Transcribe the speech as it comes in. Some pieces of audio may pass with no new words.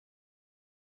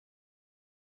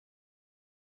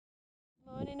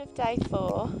Morning of day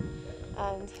 4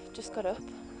 and just got up,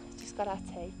 just got our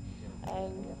tea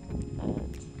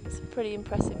and it's a pretty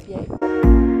impressive view.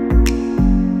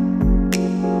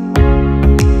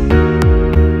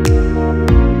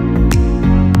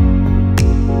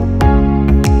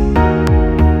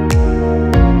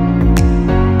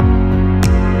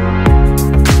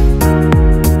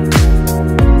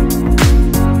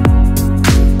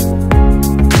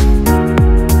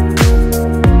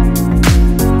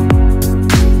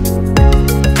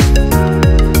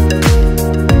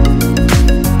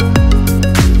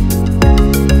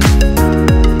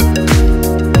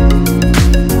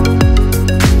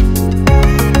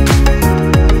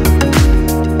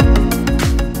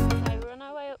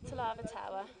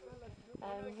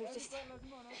 We've just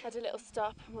had a little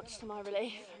stop, much to my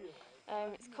relief.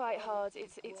 It's quite hard,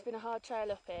 it's been a hard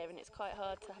trail up here and it's quite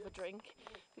hard to have a drink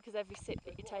because every sip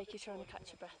that you take you're trying to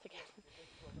catch your breath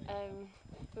again.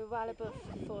 We're well above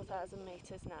 4,000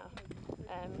 metres now.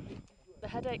 The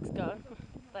headache's gone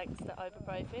thanks to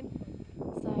ibuprofen,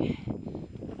 so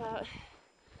about,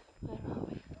 where are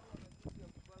we?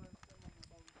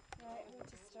 Right, we'll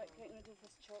just start getting rid of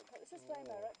this chocolate. This is why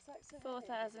my rucksack's so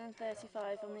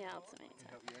 4,035 on the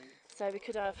altimeter. So we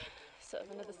could have sort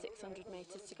of another 600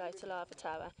 metres to go to Lava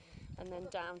Tower and then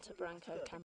down to Branco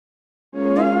Camp.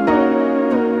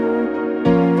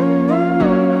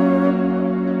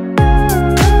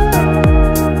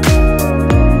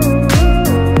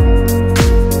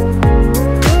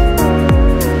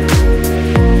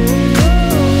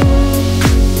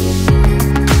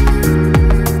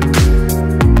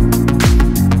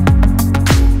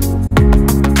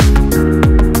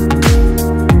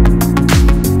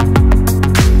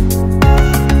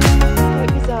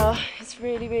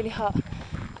 Really hot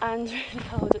and really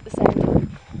cold at the same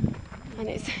time, and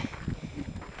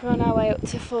we're on our way up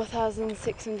to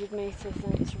 4,600 metres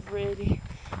and it's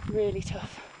really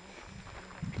tough.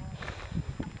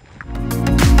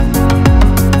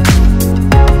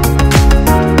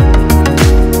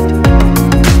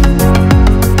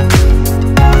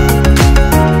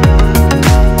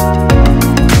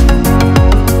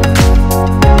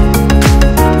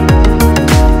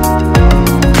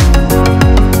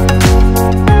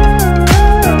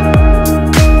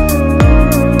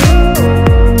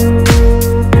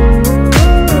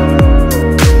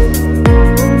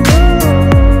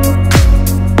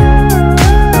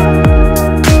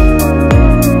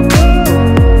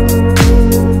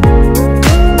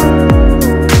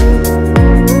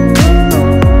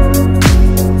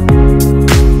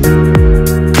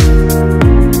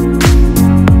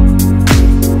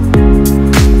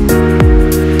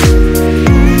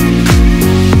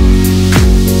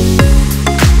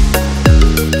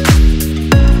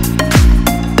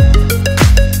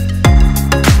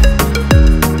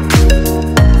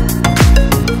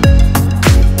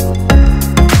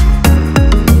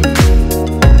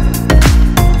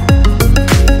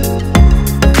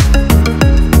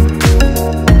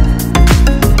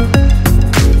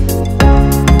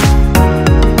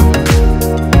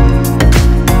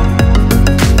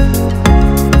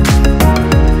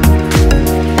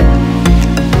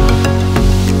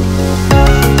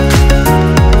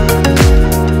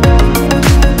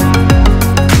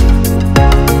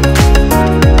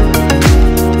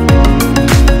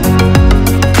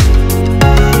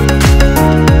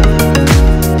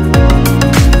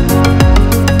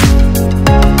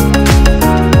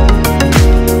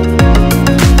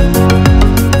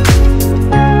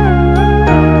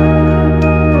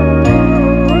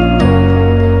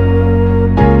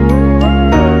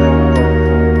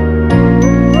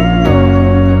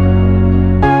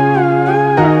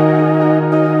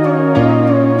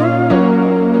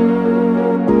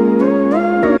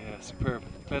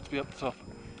 Glad to be up the top.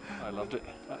 I loved it,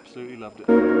 absolutely loved it.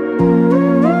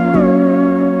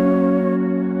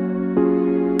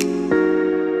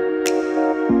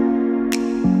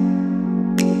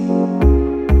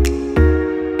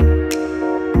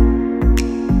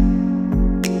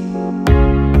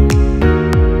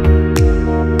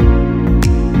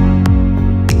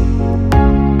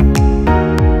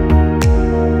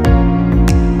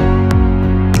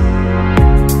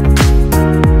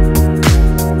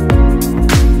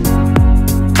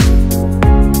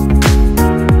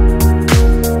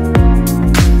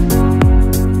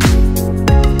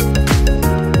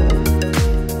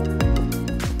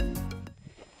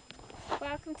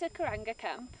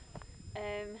 Camp.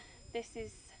 This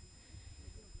is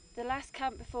the last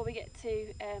camp before we get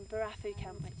to Barafu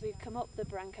camp. We've come up the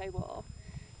Branco wall.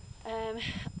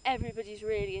 Everybody's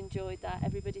really enjoyed that,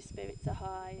 everybody's spirits are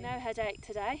high. No headache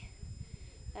today,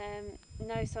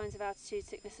 no signs of altitude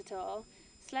sickness at all.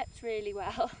 slept really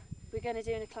well. We're going to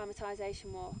do an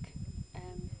acclimatisation walk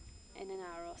in an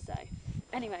hour or so.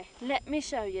 Anyway, let me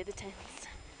show you the tents.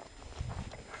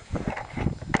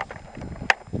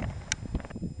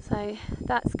 So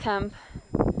that's camp,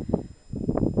 and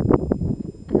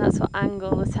that's what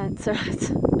angle the tents are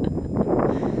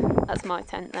at. That's my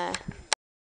tent there.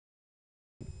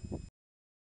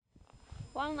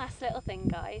 One last little thing,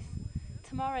 guys.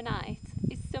 Tomorrow night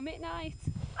is summit night.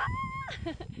 Ah!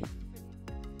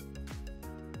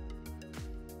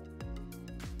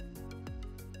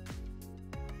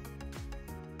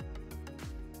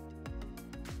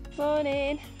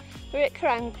 Morning. We're at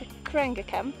Karanga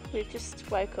camp. We've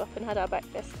just woke up and had our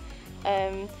breakfast.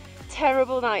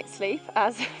 Terrible night's sleep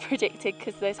as predicted,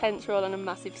 because the tents were all on a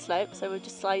massive slope, so we're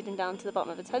just sliding down to the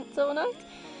bottom of the tents all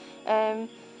night.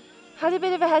 Had a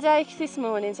bit of a headache this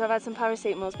morning, so I've had some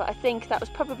paracetamols, but I think that was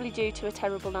probably due to a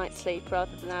terrible night's sleep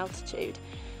rather than altitude.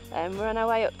 We're on our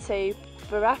way up to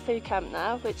Barafu camp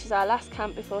now, which is our last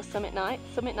camp before summit night.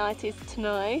 Summit night is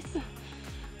tonight.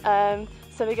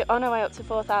 So we're on our way up to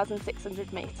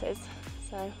 4,600 metres,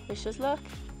 so wish us luck.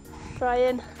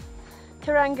 Brian,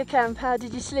 Karanga camp, how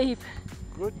did you sleep?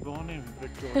 Good morning,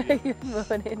 Victoria. Good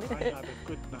morning. I had a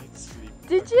good night's sleep.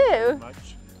 Did Thank you you? very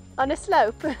much. On a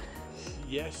slope?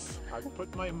 Yes, I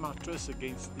put my mattress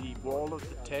against the wall of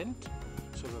the tent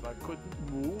so that I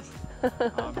couldn't move,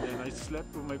 and then I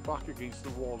slept with my back against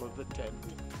the wall of the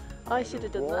tent. I should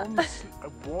have done that.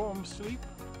 A warm sleep,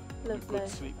 Lovely. a good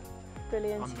sleep.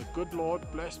 Brilliant. And the good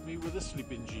Lord blessed me with a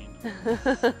sleeping gene.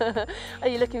 Are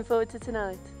you looking forward to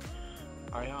tonight?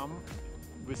 I am,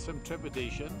 with some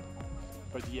trepidation,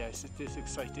 but yes, it is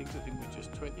exciting to think we're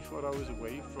just 24 hours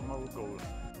away from our goal.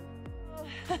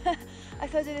 I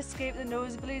thought I'd escape the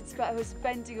nosebleeds, but I was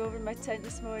bending over in my tent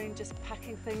this morning just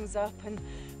packing things up, and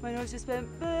my nose just went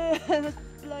and there's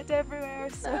blood everywhere,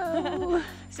 so Oh.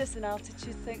 it's just an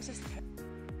altitude thing. It's just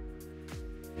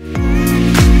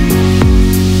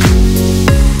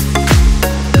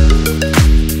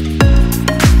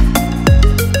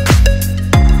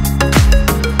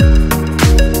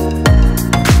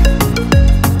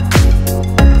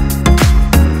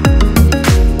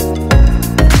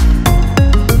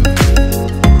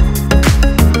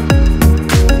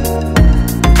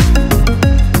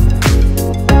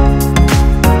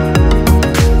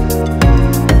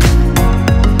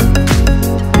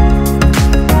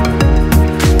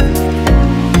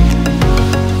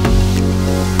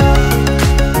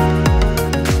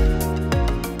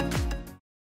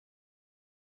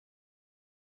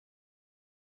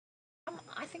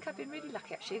I think I've been really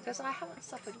lucky actually, because I haven't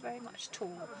suffered very much at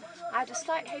all. I had a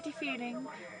slight heady feeling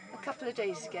a couple of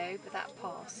days ago, but that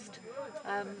passed.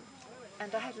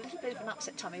 And I had a little bit of an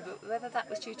upset tummy, but whether that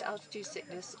was due to altitude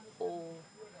sickness or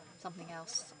something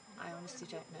else, I honestly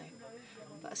don't know.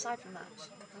 But aside from that,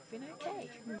 I've been okay.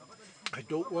 I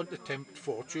don't want to tempt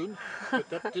fortune,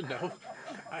 but up to now,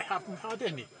 I haven't had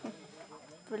any.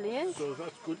 Brilliant. So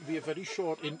that's going to be a very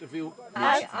short interview.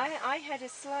 I had a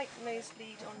slight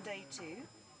nosebleed on day 2,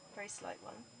 very slight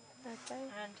one, Okay.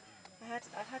 and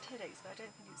I've had headaches, but I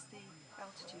don't think it's the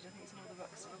altitude. I think it's more the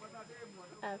rocks.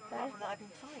 Okay. Apart from that, I've been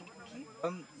fine.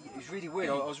 Thank you. It was really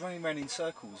weird. I was running around in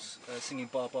circles singing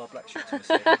Bar Bar Black Sheep to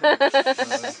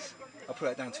myself. I put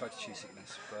that down to altitude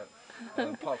sickness, but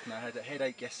apart from that, I had a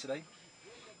headache yesterday,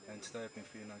 and today I've been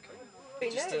feeling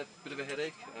okay. Just a bit of a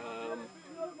headache.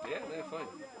 Yeah, no, fine.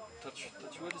 Touch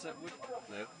wood, is that wood?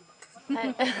 No.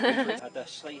 I had a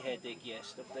slight headache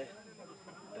yesterday,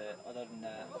 but other than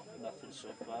that, nothing so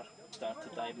far.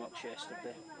 Started Diamox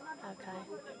yesterday. Okay.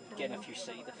 Getting a few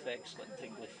side effects like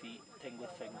tingly feet, tingly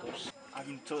fingers. I've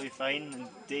been totally fine. On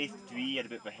day 3 I had a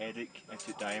bit of a headache. I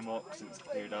took Diamox and it's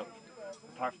cleared up.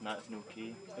 Apart from that, it's been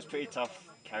okay. It was pretty tough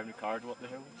carrying Ricardo up the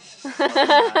hill.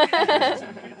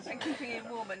 And keeping it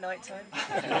warm at night time.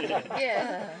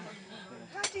 Yeah.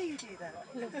 How do you do that?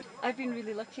 I've been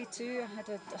really lucky too. I had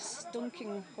a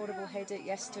stonking, horrible headache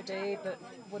yesterday, but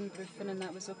one brufen and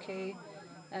that was okay.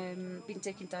 Been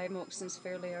taking Diamox since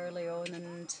fairly early on,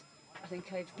 and I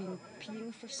think I've been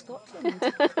peeing for Scotland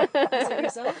as a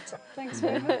result. Thanks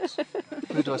very much.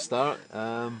 Where do I start?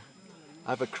 I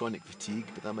have a chronic fatigue,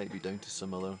 but that might be down to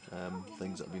some other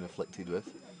things that I've been afflicted with.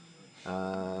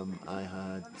 I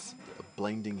had a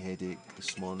blinding headache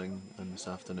this morning and this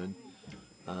afternoon,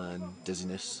 and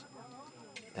dizziness,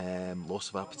 loss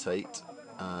of appetite,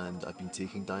 and I've been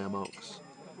taking Diamox,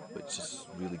 which has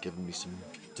really given me some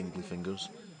tingly fingers.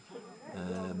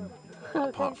 But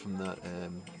apart from that,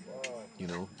 you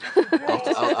know,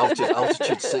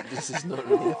 altitude sickness is not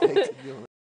really affected me.